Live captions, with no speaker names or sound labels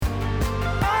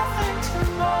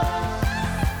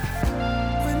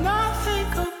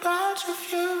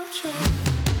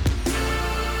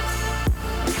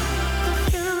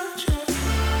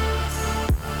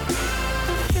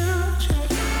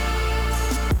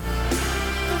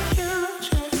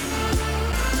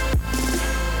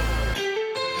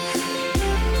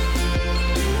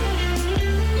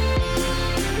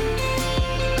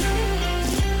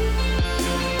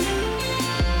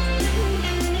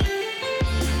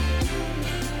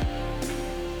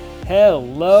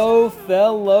Hello,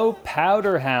 fellow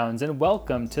Powder Hounds, and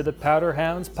welcome to the Powder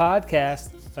Hounds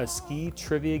Podcast, a ski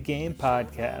trivia game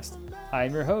podcast.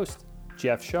 I'm your host,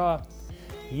 Jeff Shaw.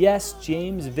 Yes,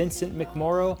 James Vincent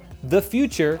McMorrow, the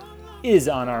future is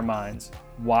on our minds.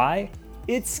 Why?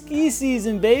 It's ski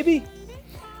season, baby!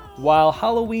 While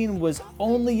Halloween was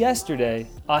only yesterday,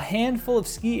 a handful of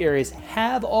ski areas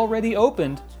have already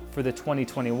opened for the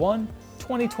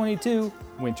 2021-2022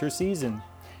 winter season.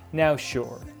 Now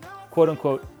sure,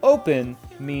 quote-unquote open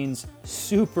means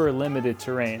super limited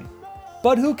terrain.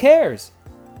 But who cares?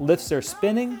 Lifts are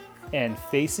spinning and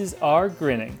faces are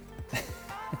grinning.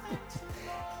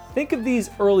 Think of these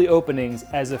early openings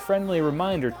as a friendly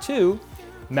reminder to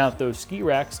mount those ski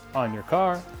racks on your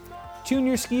car, tune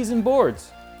your skis and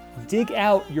boards, dig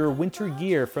out your winter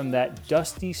gear from that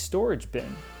dusty storage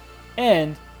bin,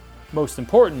 and, most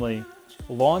importantly,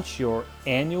 launch your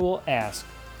annual ask.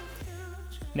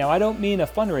 Now, I don't mean a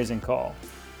fundraising call.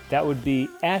 That would be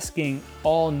asking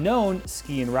all known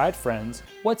ski and ride friends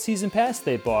what season pass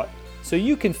they bought so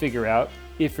you can figure out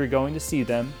if you're going to see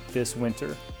them this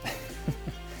winter.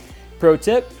 Pro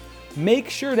tip, make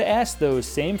sure to ask those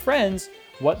same friends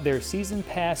what their season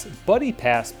pass buddy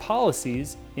pass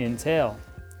policies entail.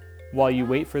 While you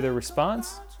wait for their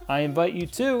response, I invite you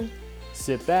to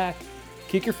sit back,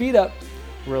 kick your feet up,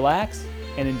 relax,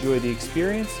 and enjoy the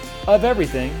experience of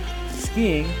everything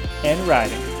skiing and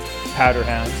riding. Powder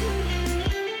Hounds.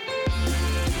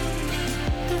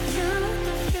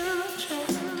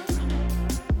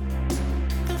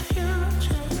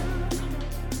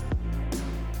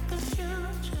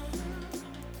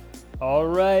 All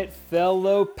right,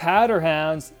 fellow Powder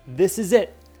Hounds, this is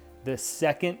it. The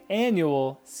second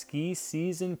annual ski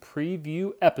season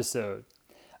preview episode.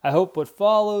 I hope what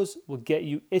follows will get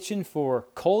you itching for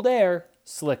cold air,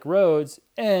 slick roads,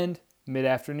 and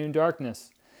mid-afternoon darkness.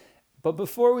 But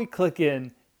before we click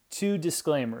in, two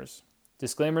disclaimers.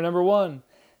 Disclaimer number one,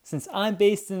 since I'm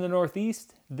based in the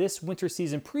Northeast, this winter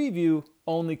season preview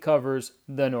only covers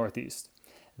the Northeast.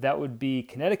 That would be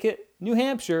Connecticut, New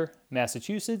Hampshire,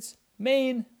 Massachusetts,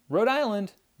 Maine, Rhode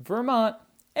Island, Vermont,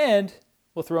 and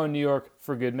we'll throw in New York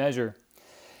for good measure.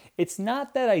 It's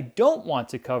not that I don't want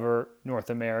to cover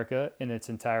North America in its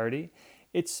entirety.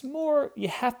 It's more you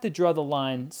have to draw the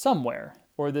line somewhere,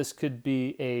 or this could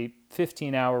be a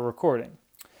 15-hour recording.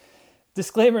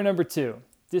 Disclaimer number two,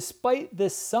 despite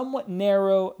this somewhat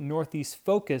narrow Northeast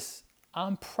focus,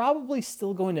 I'm probably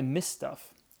still going to miss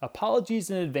stuff.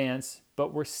 Apologies in advance,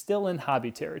 but we're still in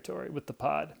hobby territory with the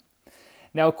pod.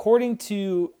 Now, according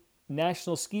to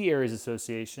National Ski Areas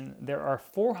Association, there are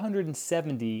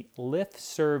 470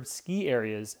 lift-served ski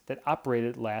areas that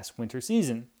operated last winter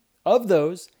season. Of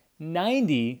those,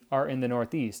 90 are in the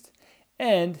Northeast.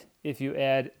 And if you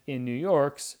add in New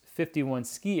York's 51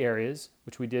 ski areas,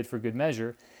 which we did for good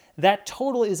measure, that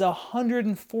total is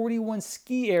 141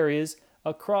 ski areas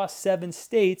across 7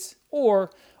 states,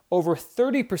 or over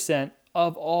 30%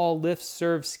 of all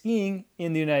lift-served skiing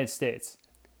in the United States.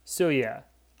 So yeah,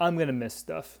 I'm going to miss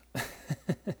stuff.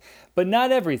 But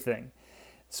not everything.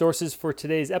 Sources for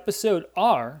today's episode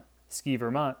are Ski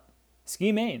Vermont,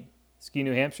 Ski Maine, Ski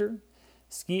New Hampshire,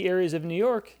 ski areas of New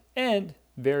York, and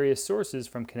various sources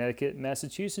from Connecticut,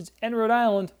 Massachusetts, and Rhode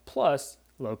Island, plus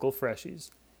local freshies.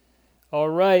 All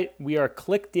right, we are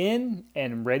clicked in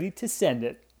and ready to send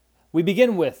it. We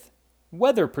begin with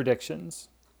weather predictions.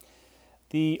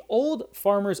 The Old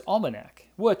Farmer's Almanac,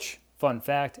 which, fun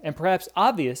fact, and perhaps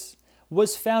obvious,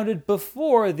 was founded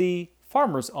before the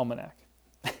Farmer's Almanac.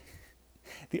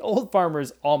 The Old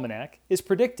Farmer's Almanac is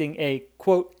predicting a,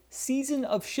 quote, season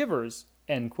of shivers,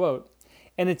 end quote,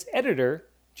 and its editor,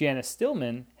 Janice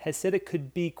Stillman, has said it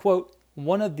could be, quote,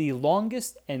 one of the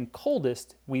longest and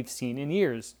coldest we've seen in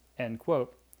years, end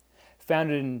quote.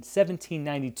 Founded in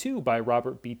 1792 by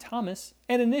Robert B. Thomas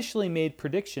and initially made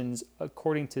predictions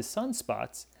according to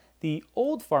sunspots, the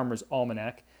Old Farmer's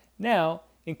Almanac now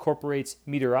incorporates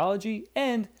meteorology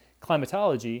and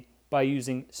climatology by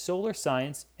using solar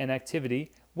science and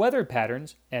activity, weather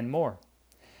patterns, and more.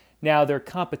 Now, their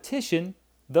competition,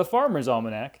 the Farmer's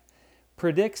Almanac,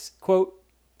 predicts, quote,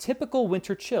 typical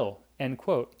winter chill, end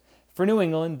quote, for New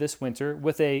England this winter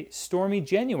with a stormy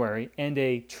January and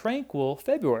a tranquil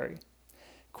February.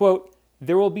 Quote,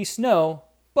 there will be snow,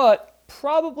 but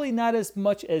probably not as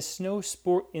much as snow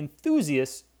sport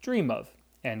enthusiasts dream of,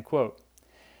 end quote.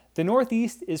 The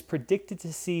Northeast is predicted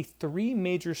to see 3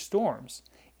 major storms.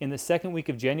 In the second week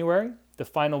of January, the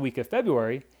final week of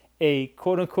February, a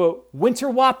quote-unquote winter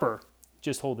whopper,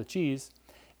 just hold the cheese,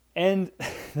 and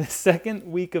the second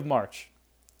week of March.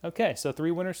 Okay, so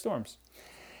 3 winter storms.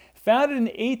 Founded in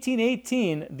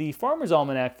 1818, the Farmer's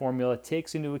Almanac formula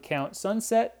takes into account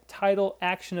sunset, tidal,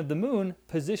 action of the moon,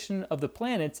 position of the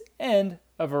planets, and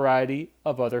a variety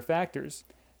of other factors.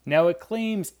 Now it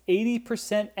claims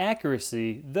 80%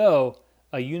 accuracy, though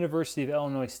a University of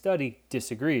Illinois study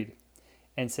disagreed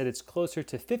and said it's closer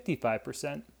to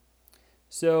 55%.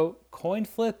 So coin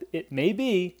flip it may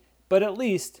be, but at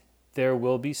least there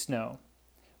will be snow.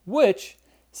 Which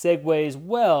segues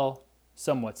well,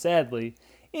 somewhat sadly,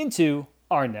 into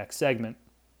our next segment.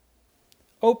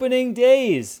 Opening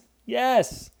days.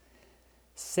 Yes.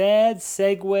 Sad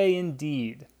segue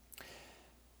indeed.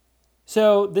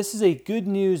 So this is a good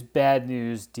news, bad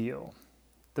news deal.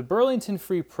 The Burlington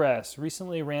Free Press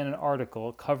recently ran an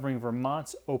article covering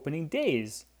Vermont's opening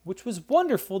days, which was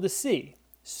wonderful to see.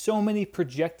 So many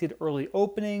projected early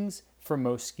openings for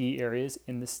most ski areas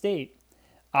in the state.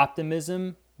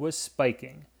 Optimism was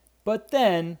spiking. But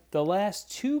then the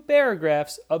last two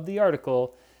paragraphs of the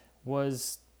article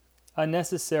was a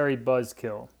necessary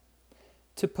buzzkill,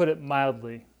 to put it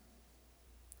mildly.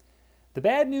 The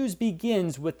bad news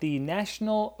begins with the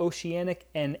National Oceanic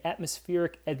and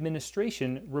Atmospheric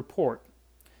Administration report.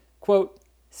 Quote,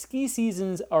 ski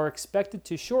seasons are expected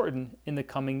to shorten in the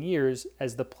coming years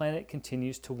as the planet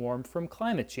continues to warm from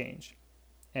climate change.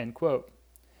 End quote.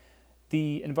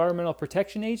 The Environmental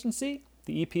Protection Agency,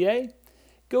 the EPA,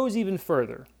 goes even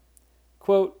further.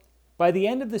 Quote, by the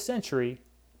end of the century,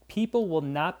 people will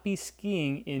not be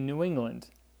skiing in New England.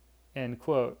 End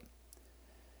quote.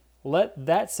 Let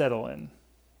that settle in.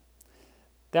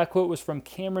 That quote was from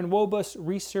Cameron Wobus,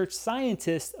 research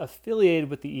scientist affiliated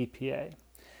with the EPA.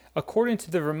 According to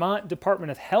the Vermont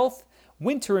Department of Health,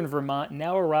 winter in Vermont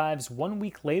now arrives 1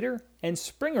 week later, and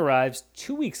spring arrives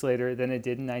 2 weeks later than it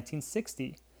did in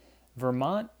 1960.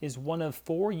 Vermont is one of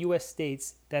 4 U.S.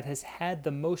 states that has had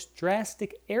the most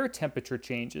drastic air temperature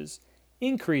changes,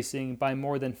 increasing by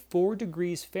more than 4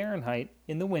 degrees Fahrenheit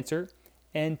in the winter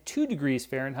and 2 degrees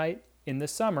Fahrenheit in the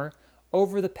summer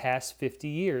over the past 50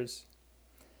 years.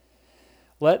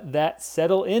 Let that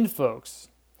settle in, folks.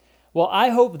 While I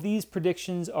hope these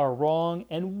predictions are wrong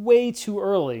and way too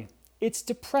early, it's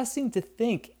depressing to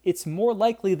think it's more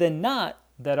likely than not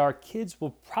that our kids will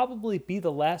probably be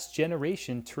the last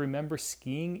generation to remember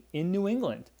skiing in New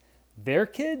England. Their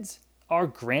kids, our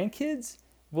grandkids,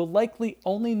 will likely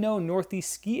only know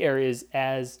Northeast ski areas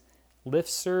as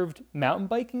lift-served mountain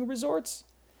biking resorts.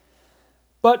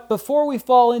 But before we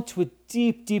fall into a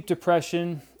deep, deep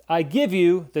depression, I give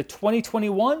you the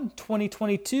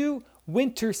 2021-2022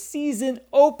 winter season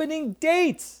opening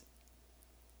dates.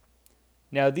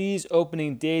 Now, these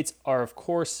opening dates are, of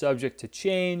course, subject to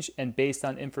change and based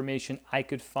on information I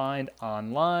could find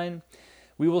online.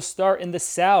 We will start in the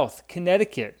South,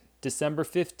 Connecticut, December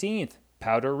 15th,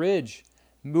 Powder Ridge.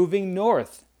 Moving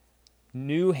north,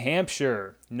 New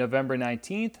Hampshire, November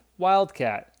 19th,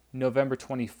 Wildcat. November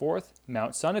 24th,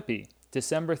 Mount Sunapee.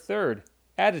 December 3rd,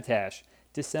 Attitash.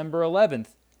 December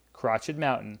 11th, Crotched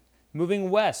Mountain. Moving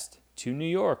west to New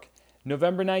York,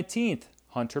 November 19th,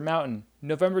 Hunter Mountain.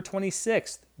 November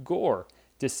 26th, Gore.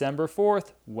 December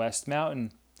 4th, West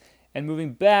Mountain. And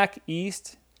moving back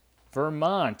east,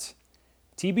 Vermont.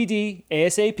 TBD,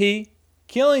 ASAP,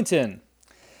 Killington.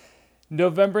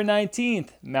 November 19th,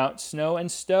 Mount Snow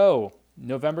and Stowe.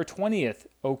 November 20th,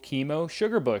 Okemo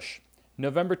Sugarbush.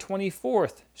 November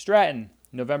 24th, Stratton.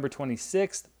 November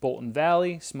 26th, Bolton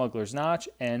Valley, Smuggler's Notch,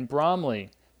 and Bromley.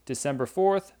 December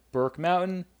 4th, Burke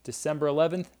Mountain. December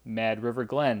 11th, Mad River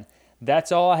Glen.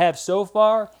 That's all I have so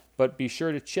far, but be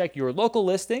sure to check your local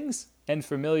listings and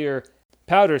familiar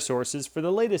powder sources for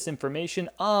the latest information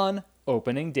on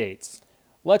opening dates.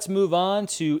 Let's move on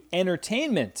to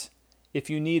entertainment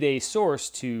if you need a source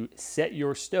to set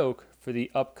your stoke for the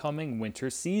upcoming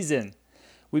winter season.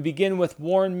 We begin with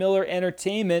Warren Miller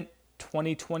Entertainment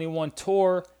 2021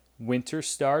 tour, Winter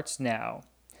Starts Now.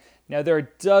 Now, there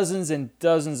are dozens and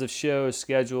dozens of shows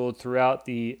scheduled throughout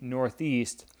the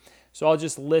Northeast, so I'll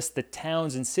just list the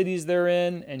towns and cities they're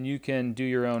in, and you can do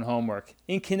your own homework.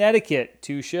 In Connecticut,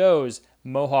 2 shows,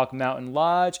 Mohawk Mountain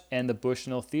Lodge and the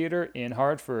Bushnell Theater in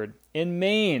Hartford. In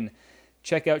Maine,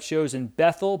 check out shows in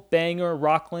Bethel, Bangor,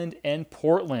 Rockland, and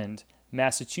Portland.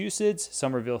 Massachusetts,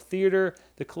 Somerville Theater,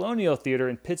 the Colonial Theater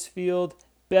in Pittsfield,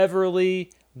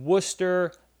 Beverly,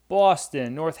 Worcester,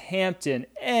 Boston, Northampton,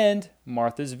 and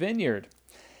Martha's Vineyard.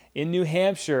 In New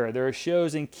Hampshire, there are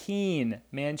shows in Keene,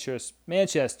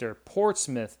 Manchester,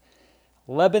 Portsmouth,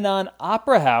 Lebanon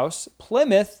Opera House,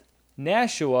 Plymouth,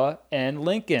 Nashua, and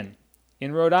Lincoln.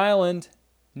 In Rhode Island,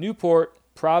 Newport,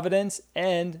 Providence,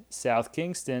 and South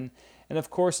Kingston. And of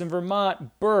course in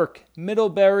Vermont, Burke,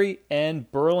 Middlebury,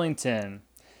 and Burlington.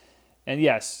 And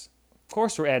yes, Of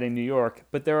course, we're adding New York,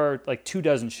 but there are like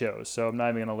 24 shows, so I'm not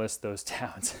even going to list those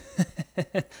towns.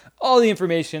 All the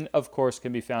information, of course,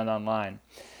 can be found online.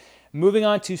 Moving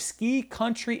on to Ski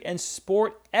Country and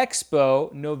Sport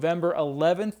Expo, November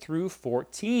 11th through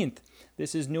 14th.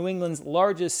 This is New England's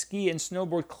largest ski and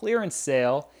snowboard clearance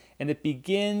sale, and it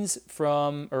begins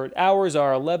hours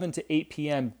are 11 to 8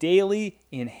 p.m. daily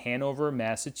in Hanover,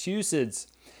 Massachusetts.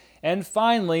 And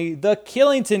finally, the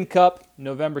Killington Cup,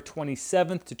 November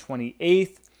 27th to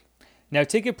 28th. Now,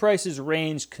 ticket prices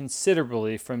range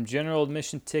considerably from general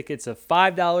admission tickets of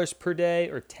 $5 per day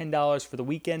or $10 for the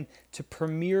weekend to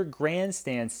premier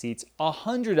grandstand seats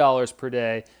 $100 per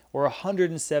day or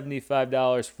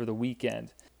 $175 for the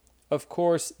weekend. Of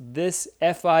course, this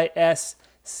FIS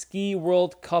Ski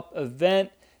World Cup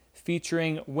event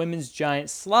featuring women's giant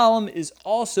slalom is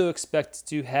also expected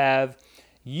to have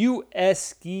U.S.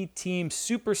 ski team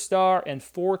superstar and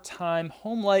four-time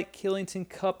Homelight Killington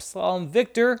Cup slalom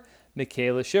victor,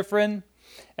 Mikaela Shiffrin,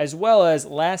 as well as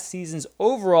last season's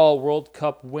overall World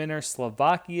Cup winner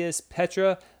Slovakia's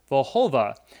Petra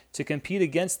Vlhova to compete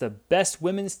against the best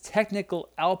women's technical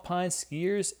alpine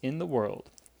skiers in the world.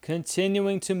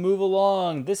 Continuing to move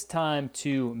along, this time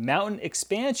to mountain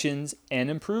expansions and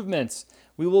improvements.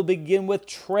 We will begin with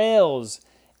trails,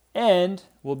 and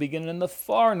we'll begin in the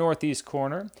far northeast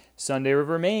corner, Sunday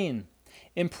River, Maine.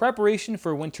 In preparation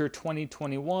for winter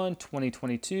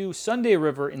 2021-2022, Sunday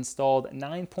River installed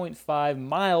 9.5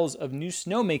 miles of new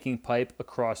snowmaking pipe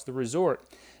across the resort.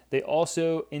 They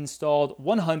also installed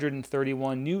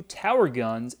 131 new tower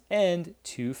guns and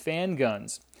 2 fan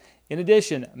guns. In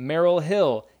addition, Merrill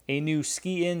Hill, a new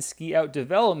ski-in, ski-out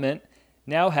development,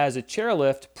 now has a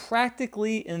chairlift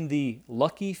practically in the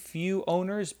lucky few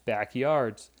owners'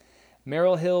 backyards.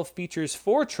 Merrill Hill features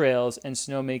 4 trails and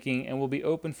snowmaking and will be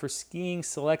open for skiing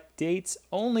select dates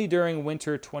only during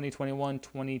winter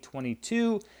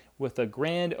 2021-2022, with a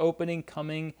grand opening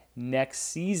coming next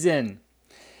season.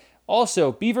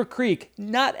 Also, Beaver Creek,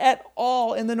 not at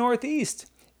all in the Northeast,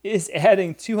 is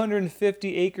adding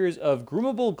 250 acres of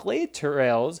groomable glade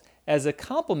trails as a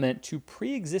complement to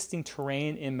pre-existing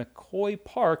terrain in McCoy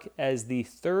Park as the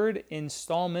 3rd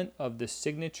installment of the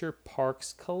Signature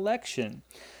Parks collection.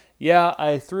 Yeah,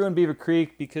 I threw in Beaver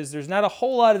Creek because there's not a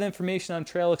whole lot of information on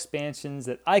trail expansions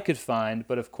that I could find,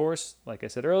 but of course, like I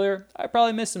said earlier, I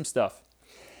probably missed some stuff.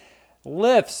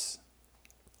 Lifts.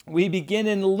 We begin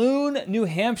in Loon, New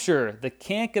Hampshire, the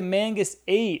Kankamangus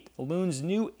 8, Loon's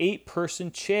new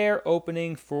 8-person chair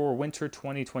opening for winter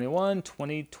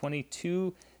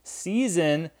 2021-2022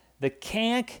 season, the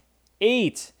Kank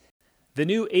 8. The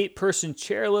new 8-person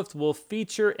chairlift will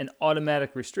feature an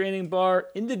automatic restraining bar,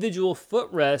 individual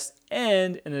footrest,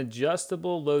 and an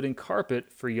adjustable loading carpet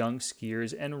for young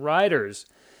skiers and riders.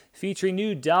 Featuring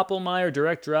new Doppelmayr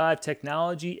direct drive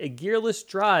technology, a gearless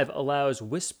drive allows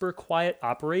whisper quiet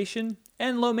operation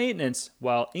and low maintenance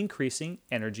while increasing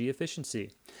energy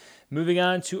efficiency. Moving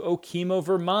on to Okemo,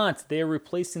 Vermont, they are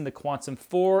replacing the Quantum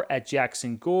 4 at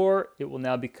Jackson Gore. It will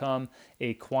now become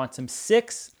a Quantum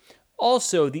 6.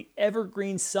 Also, the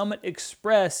Evergreen Summit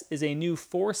Express is a new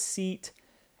 4-seat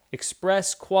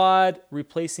express quad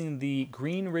replacing the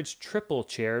Green Ridge Triple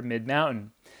Chair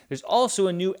mid-mountain. There's also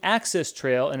a new access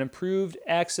trail. An improved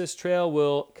access trail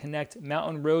will connect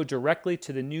Mountain Road directly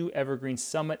to the new Evergreen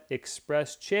Summit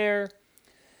Express chair.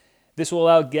 This will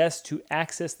allow guests to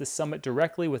access the summit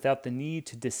directly without the need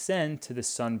to descend to the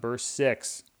Sunburst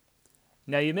 6.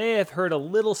 Now, you may have heard a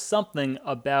little something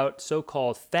about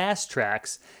so-called fast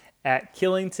tracks at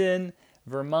Killington,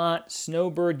 Vermont,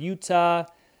 Snowbird, Utah,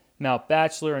 Mount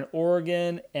Bachelor in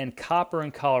Oregon, and Copper in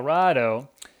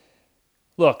Colorado.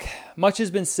 Look, much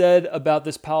has been said about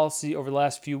this policy over the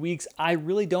last few weeks. I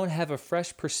really don't have a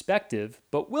fresh perspective,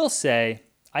 but will say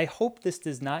I hope this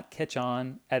does not catch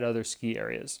on at other ski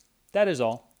areas. That is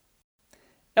all.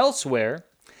 Elsewhere,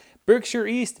 Berkshire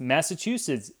East,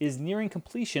 Massachusetts is nearing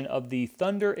completion of the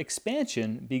Thunder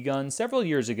expansion begun several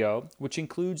years ago, which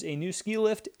includes a new ski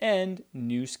lift and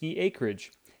new ski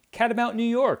acreage. Catamount, New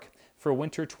York, for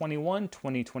winter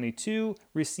 21-2022,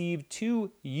 received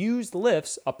 2 used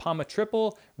lifts, a Pama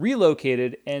Triple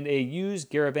relocated, and a used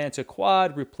Garavanta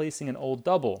Quad replacing an old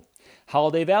double.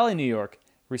 Holiday Valley, New York,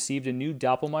 received a new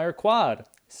Doppelmayr Quad.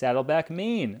 Saddleback,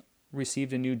 Maine,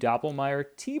 received a new Doppelmayr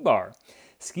T-Bar.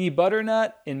 Ski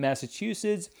Butternut in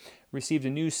Massachusetts received a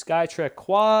new Skytrek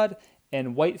Quad,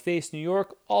 and Whiteface, New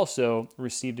York also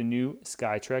received a new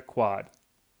Skytrek Quad.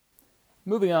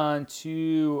 Moving on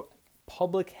to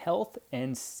public health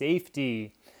and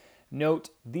safety. Note,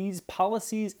 these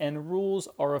policies and rules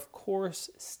are of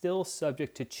course still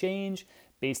subject to change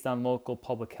based on local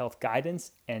public health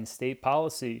guidance and state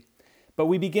policy. But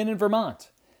we begin in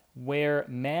Vermont, where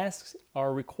masks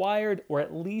are required or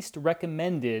at least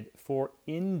recommended for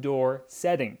indoor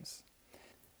settings.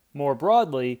 More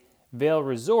broadly, Vail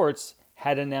Resorts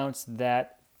had announced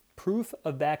that proof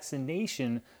of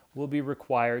vaccination will be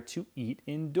required to eat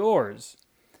indoors,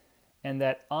 and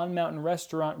that on-mountain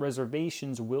restaurant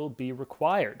reservations will be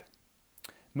required.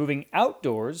 Moving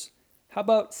outdoors, how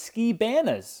about ski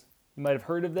banas? You might have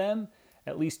heard of them.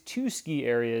 At least 2 ski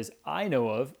areas I know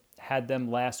of had them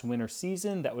last winter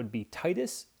season. That would be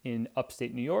Titus in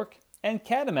upstate New York and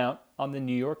Catamount on the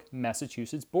New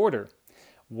York-Massachusetts border.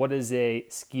 What is a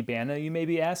ski bana, you may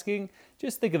be asking?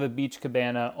 Just think of a beach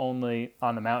cabana only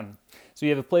on the mountain. So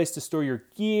you have a place to store your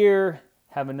gear,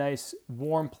 have a nice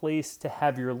warm place to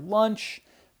have your lunch,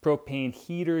 propane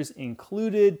heaters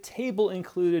included, table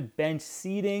included, bench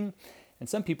seating, and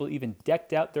some people even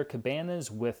decked out their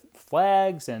cabanas with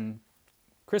flags and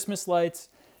Christmas lights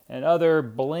and other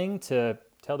bling to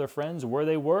tell their friends where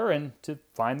they were and to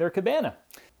find their cabana.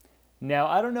 Now,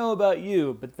 I don't know about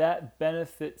you, but that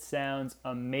benefit sounds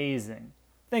amazing.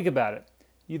 Think about it.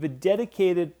 You have a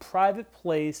dedicated private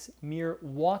place mere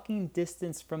walking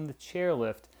distance from the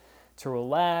chairlift to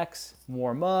relax,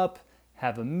 warm up,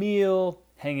 have a meal,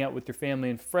 hang out with your family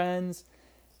and friends,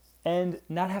 and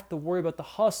not have to worry about the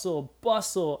hustle,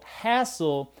 bustle,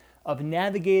 hassle of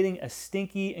navigating a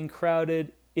stinky and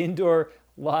crowded indoor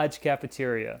lodge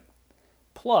cafeteria.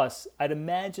 Plus, I'd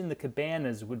imagine the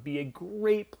cabanas would be a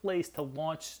great place to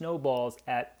launch snowballs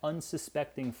at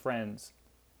unsuspecting friends.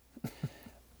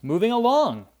 Moving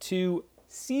along to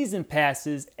season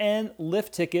passes and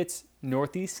lift tickets,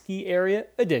 Northeast Ski Area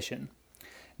Edition.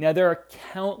 Now, there are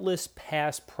countless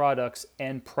pass products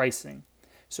and pricing.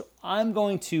 So I'm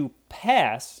going to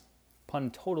pass,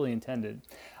 pun totally intended,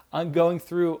 on going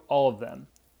through all of them.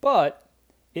 But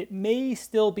it may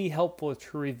still be helpful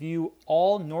to review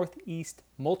all Northeast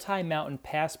multi-mountain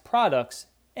pass products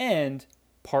and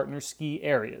partner ski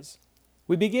areas.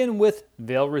 We begin with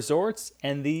Vail Resorts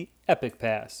and the Epic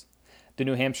Pass. The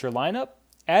New Hampshire lineup,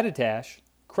 Attitash,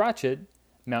 Crotched,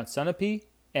 Mount Sunapee,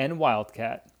 and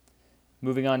Wildcat.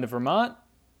 Moving on to Vermont,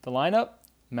 the lineup,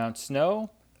 Mount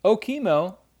Snow,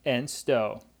 Okemo, and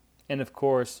Stowe. And of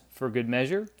course, for good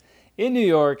measure, in New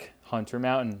York, Hunter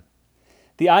Mountain.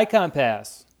 The Icon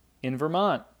Pass in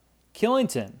Vermont,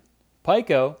 Killington,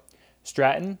 Pico,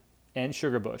 Stratton, and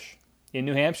Sugarbush. In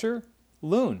New Hampshire,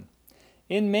 Loon.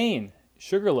 In Maine,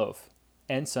 Sugarloaf,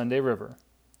 and Sunday River.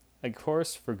 Of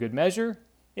course, for good measure,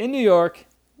 in New York,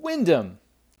 Windham.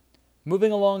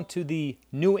 Moving along to the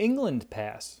New England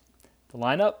Pass. The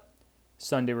lineup,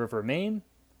 Sunday River, Maine,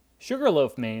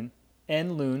 Sugarloaf, Maine,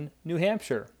 and Loon, New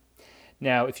Hampshire.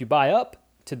 Now, if you buy up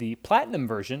to the Platinum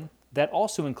version, that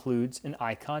also includes an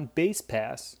Icon Base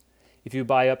Pass. If you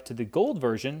buy up to the Gold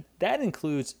version, that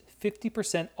includes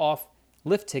 50% off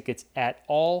lift tickets at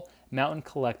all Mountain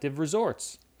Collective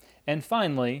resorts. And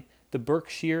finally, the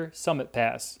Berkshire Summit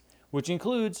Pass, which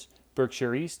includes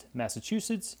Berkshire East,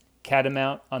 Massachusetts,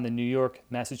 Catamount on the New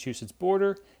York-Massachusetts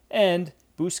border, and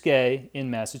Bousquet in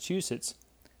Massachusetts.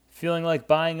 Feeling like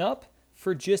buying up?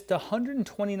 For just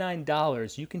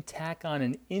 $129, you can tack on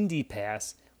an Indy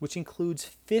Pass, which includes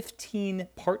 15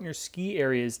 partner ski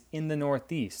areas in the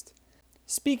Northeast.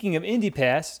 Speaking of Indy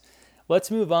Pass,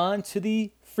 let's move on to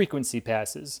the frequency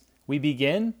passes. We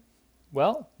begin,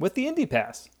 well, with the Indy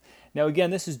Pass. Now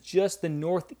again, this is just the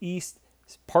Northeast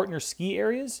partner ski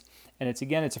areas, and it's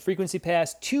a frequency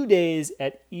pass, 2 days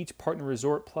at each partner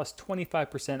resort plus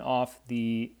 25% off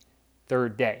the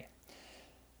third day.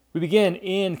 We begin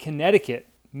in Connecticut,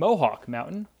 Mohawk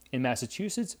Mountain, in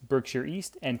Massachusetts, Berkshire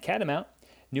East and Catamount,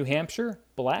 New Hampshire,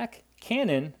 Black,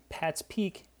 Cannon, Pat's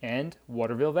Peak, and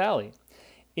Waterville Valley.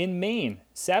 In Maine,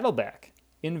 Saddleback.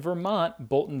 In Vermont,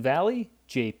 Bolton Valley,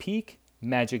 Jay Peak,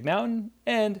 Magic Mountain,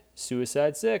 and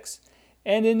Suicide Six.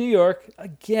 And in New York,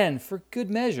 again, for good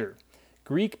measure,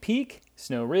 Greek Peak,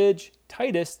 Snow Ridge,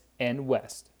 Titus, and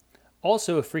West.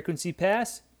 Also a frequency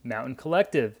pass, Mountain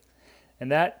Collective.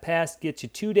 And that pass gets you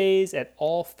 2 days at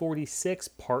all 46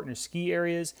 partner ski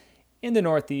areas. In the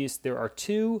Northeast, there are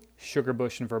 2,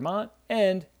 Sugarbush in Vermont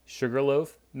and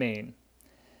Sugarloaf, Maine.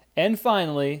 And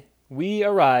finally, we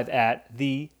arrive at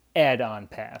the Add-on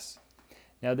Pass.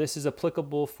 Now this is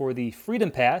applicable for the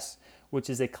Freedom Pass, which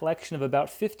is a collection of about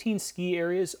 15 ski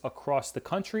areas across the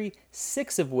country,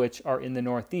 6 of which are in the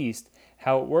Northeast.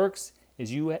 How it works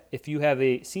is if you have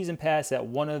a season pass at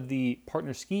one of the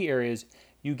partner ski areas,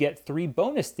 you get 3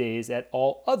 bonus days at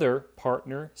all other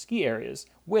partner ski areas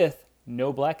with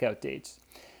no blackout dates.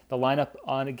 The lineup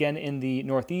again in the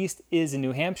Northeast is in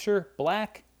New Hampshire,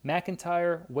 Black,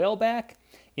 McIntyre, Whaleback,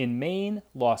 in Maine,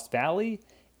 Lost Valley,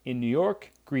 in New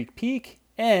York, Greek Peak,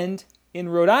 and in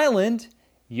Rhode Island,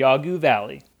 Yawgoo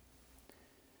Valley.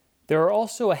 There are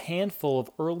also a handful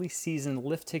of early season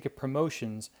lift ticket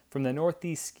promotions from the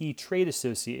Northeast Ski Trade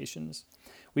Associations.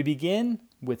 We begin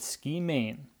with Ski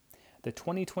Maine. The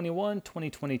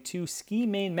 2021-2022 Ski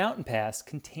Maine Mountain Pass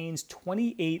contains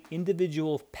 28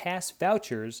 individual pass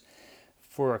vouchers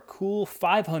for a cool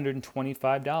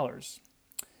 $525.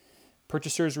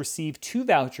 Purchasers receive 2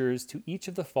 vouchers to each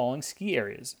of the following ski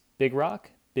areas: Big Rock,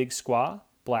 Big Squaw,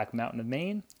 Black Mountain of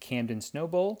Maine, Camden Snow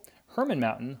Bowl, Herman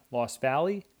Mountain, Lost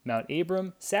Valley, Mount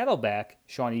Abram, Saddleback,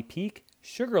 Shawnee Peak,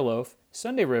 Sugarloaf,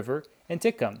 Sunday River, and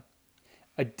Titcomb.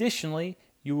 Additionally,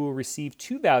 you will receive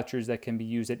 2 vouchers that can be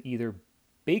used at either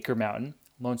Baker Mountain,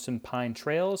 Lonesome Pine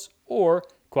Trails, or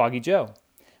Quaggy Joe.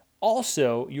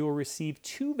 Also, you will receive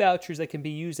 2 vouchers that can be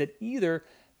used at either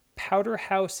Powder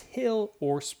House Hill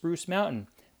or Spruce Mountain.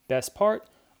 Best part,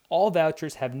 all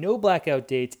vouchers have no blackout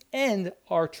dates and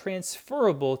are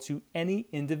transferable to any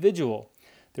individual.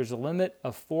 There's a limit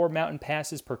of 4 mountain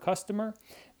passes per customer.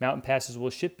 Mountain passes will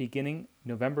ship beginning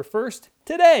November 1st,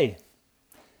 today.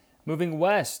 Moving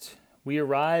west, we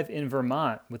arrive in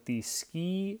Vermont with the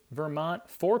Ski Vermont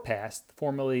 4-Pass,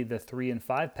 formerly the 3 and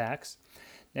 5 packs.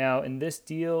 Now, in this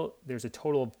deal, there's a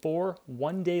total of 4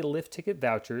 one-day lift ticket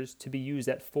vouchers to be used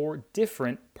at 4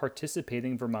 different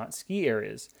participating Vermont ski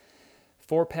areas.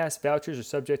 4-Pass vouchers are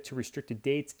subject to restricted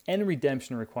dates and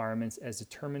redemption requirements as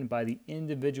determined by the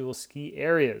individual ski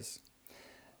areas.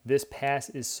 This pass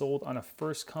is sold on a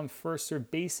first-come,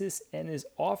 first-served basis and is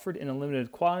offered in a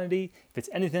limited quantity. If it's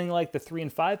anything like the 3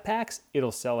 and 5 packs,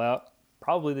 it'll sell out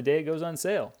probably the day it goes on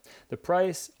sale. The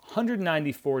price,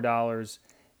 $194.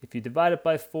 If you divide it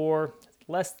by 4,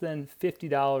 less than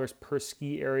 $50 per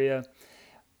ski area.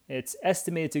 It's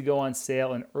estimated to go on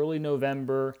sale in early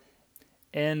November.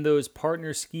 And those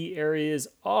partner ski areas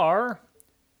are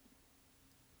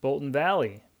Bolton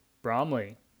Valley,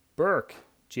 Bromley, Burke,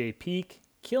 Jay Peak,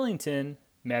 Killington,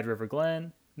 Mad River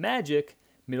Glen, Magic,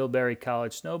 Middlebury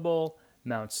College Snow Bowl,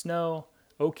 Mount Snow,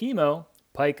 Okemo,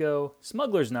 Pico,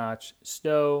 Smuggler's Notch,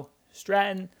 Stowe,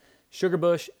 Stratton,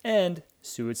 Sugarbush, and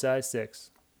Suicide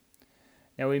 6.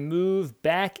 Now we move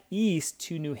back east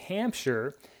to New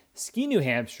Hampshire. Ski New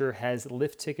Hampshire has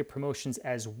lift ticket promotions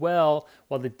as well.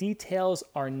 While the details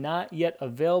are not yet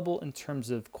available in terms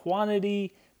of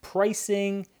quantity,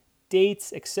 pricing,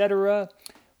 dates, etc.,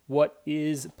 what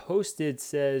is posted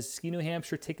says Ski New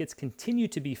Hampshire tickets continue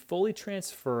to be fully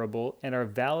transferable and are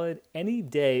valid any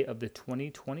day of the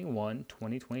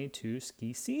 2021-2022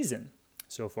 ski season.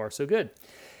 So far, so good.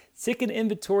 Ticket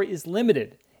inventory is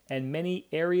limited, and many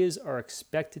areas are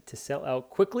expected to sell out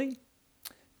quickly.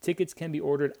 Tickets can be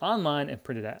ordered online and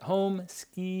printed at home.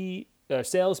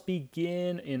 Sales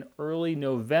begin in early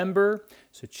November,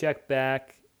 so check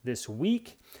back this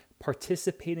week.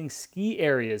 Participating ski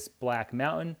areas: Black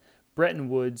Mountain, Bretton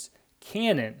Woods,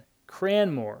 Cannon,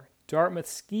 Cranmore, Dartmouth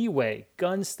Skiway,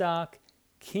 Gunstock,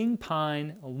 King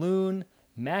Pine, Loon,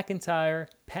 McIntyre,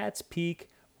 Pat's Peak,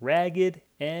 Ragged,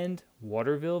 and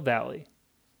Waterville Valley.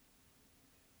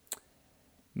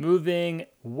 Moving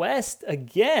west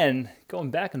again, going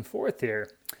back and forth here,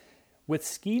 with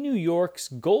Ski New York's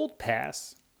Gold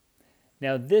Pass.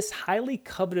 Now, this highly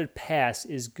coveted pass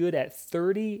is good at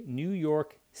 30 New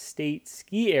York State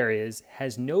ski areas,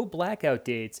 has no blackout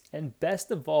dates, and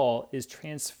best of all, is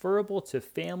transferable to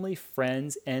family,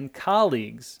 friends, and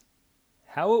colleagues.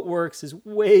 How it works is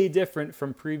way different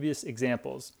from previous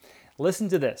examples. Listen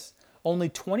to this. Only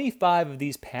 25 of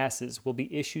these passes will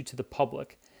be issued to the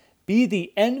public. Be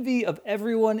the envy of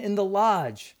everyone in the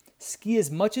lodge. Ski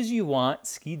as much as you want,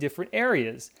 ski different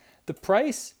areas. The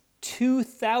price,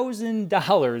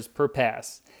 $2,000 per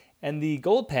pass. And the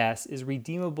Gold Pass is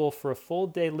redeemable for a full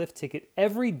day lift ticket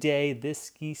every day this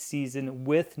ski season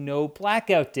with no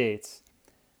blackout dates.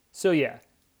 So yeah,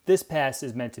 this pass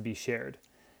is meant to be shared.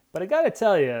 But I gotta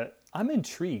tell you, I'm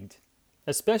intrigued,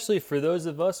 especially for those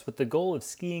of us with the goal of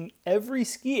skiing every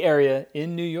ski area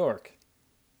in New York.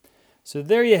 So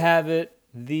there you have it,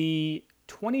 the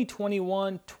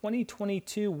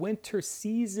 2021-2022 Winter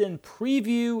Season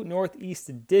Preview Northeast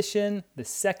Edition, the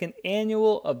second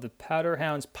annual of the Powder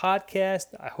Hounds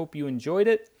podcast. I hope you enjoyed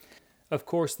it. Of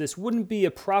course, this wouldn't be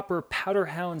a proper Powder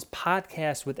Hounds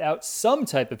podcast without some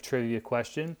type of trivia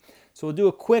question. So we'll do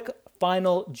a quick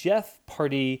final Jeff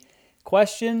Pardee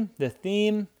question. The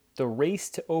theme, the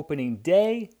race to opening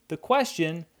day. The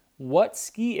question, what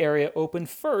ski area opened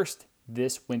first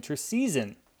this winter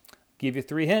season? Give you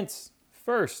 3 hints.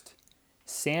 First,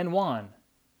 San Juan,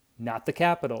 not the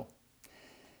capital.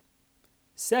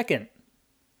 Second,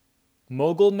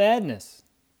 Mogul Madness.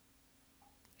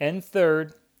 And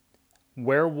third,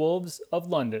 Werewolves of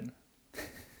London.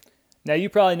 Now, you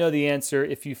probably know the answer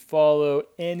if you follow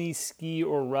any ski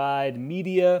or ride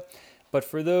media, but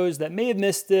for those that may have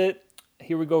missed it,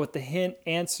 here we go with the hint.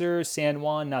 Answer, San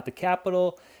Juan, not the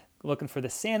capital. Looking for the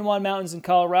San Juan Mountains in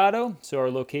Colorado, so our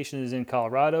location is in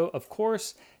Colorado, of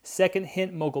course. Second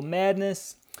hint, Mogul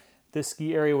Madness. This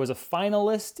ski area was a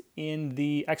finalist in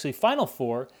the, Final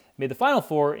Four, made the Final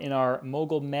Four in our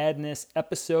Mogul Madness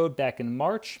episode back in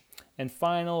March. And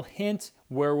final hint,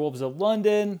 Werewolves of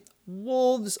London.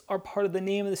 Wolves are part of the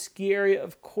name of the ski area,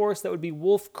 of course. That would be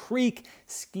Wolf Creek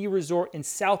Ski Resort in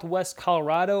southwest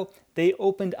Colorado. They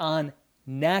opened on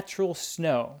natural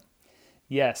snow.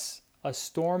 Yes, a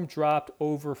storm dropped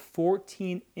over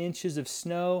 14 inches of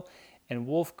snow, and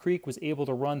Wolf Creek was able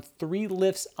to run 3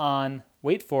 lifts on,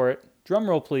 wait for it, drum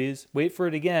roll please, wait for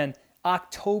it again,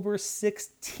 October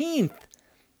 16th.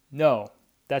 No,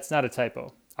 that's not a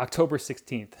typo. October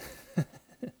 16th.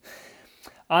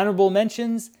 Honorable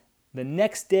mentions, the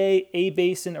next day,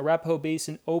 A-Basin, Arapahoe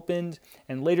Basin opened,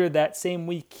 and later that same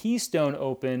week, Keystone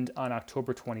opened on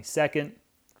October 22nd.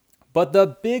 But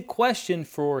the big question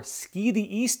for Ski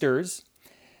the Easters,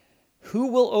 who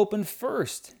will open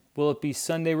first? Will it be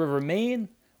Sunday River, Maine,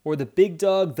 or the big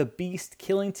dog, the Beast,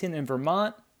 Killington in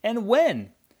Vermont, and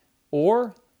when?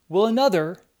 Or will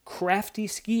another crafty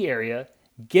ski area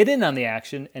get in on the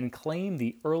action and claim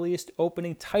the earliest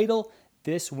opening title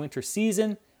this winter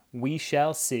season? We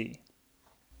shall see.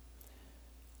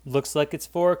 Looks like it's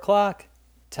 4 o'clock.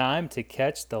 Time to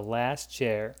catch the last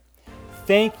chair.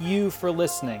 Thank you for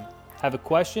listening. Have a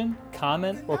question,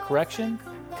 comment, or correction?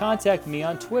 Contact me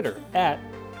on Twitter at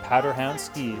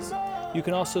PowderhoundSkis. You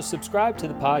can also subscribe to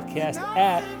the podcast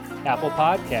at Apple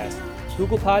Podcasts,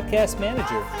 Google Podcast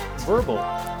Manager, Verbal,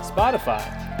 Spotify,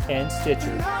 and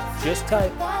Stitcher. Just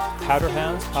type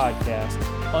Powderhounds Podcast.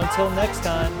 Until next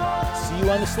time, see you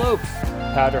on the slopes,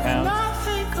 Powderhounds.